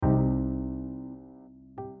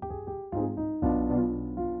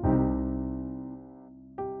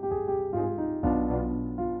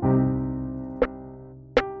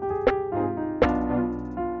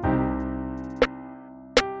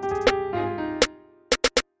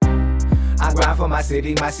I grind for my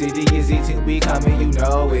city is eating, we coming, you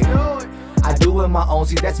know it. I do it my own,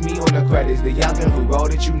 see that's me on the credits. The youngin' who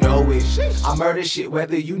wrote it, you know it. I murder shit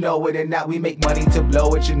whether you know it or not. We make money to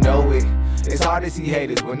blow it, you know it. It's hard to see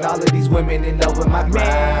haters when all of these women in love with my grind.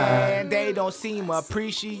 Man, they don't seem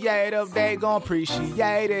appreciative, they gon'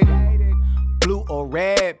 appreciate it. Blue or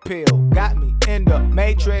red pill, got me in the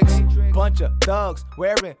matrix. Bunch of thugs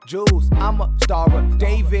wearing jewels, I'm a star of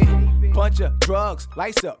David. Bunch of drugs,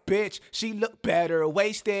 lights up bitch, she look better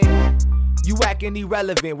wasted. You acting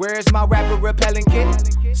irrelevant, where's my rapper repellent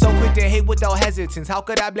kit? So quick to hate without hesitance, how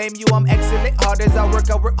could I blame you? I'm excellent, hard as I work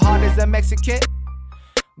hard as a Mexican.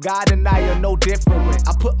 God and I are no different.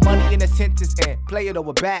 I put money in a sentence and play it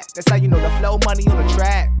over back. That's how you know the flow, money on the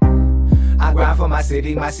track. I grind for my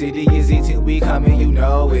city is eating, we coming, you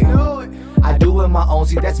know it. I do it my own,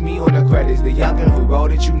 see that's me on the credits. The youngin' who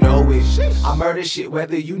wrote it, you know it. I murder shit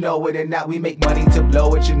whether you know it or not. We make money to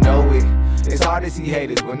blow it, you know it. It's hard to see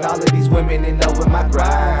haters when all of these women in love with my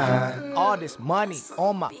grind. All this money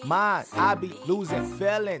on my mind, I be losing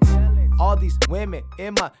feelings. All these women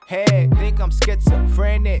in my head think I'm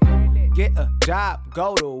schizophrenic. Get a job,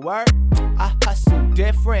 go to work, I hustle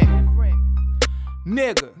different.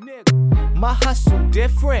 Nigga, my hustle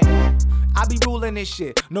different. I be ruling this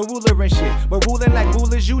shit, no ruler and shit. But ruling like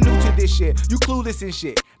rulers, you new to this shit. You clueless and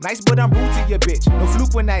shit. Nice, but I'm rude to your bitch. No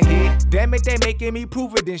fluke when I hit. Damn it, they making me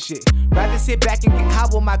prove it and shit. Rather sit back and get high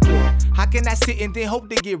with my clip. How can I sit and then hope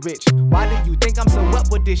to get rich? Why do you think I'm so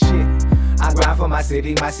up with this shit? I grind for my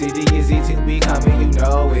city is eating, we coming, you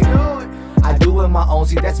know it. I do it my own,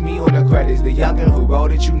 see that's me on the credits. The youngin' who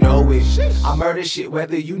wrote it, you know it. I murder shit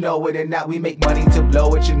whether you know it or not. We make money to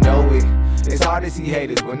blow it, you know it. It's hard to see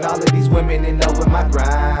haters when all of these women in love with my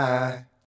grind.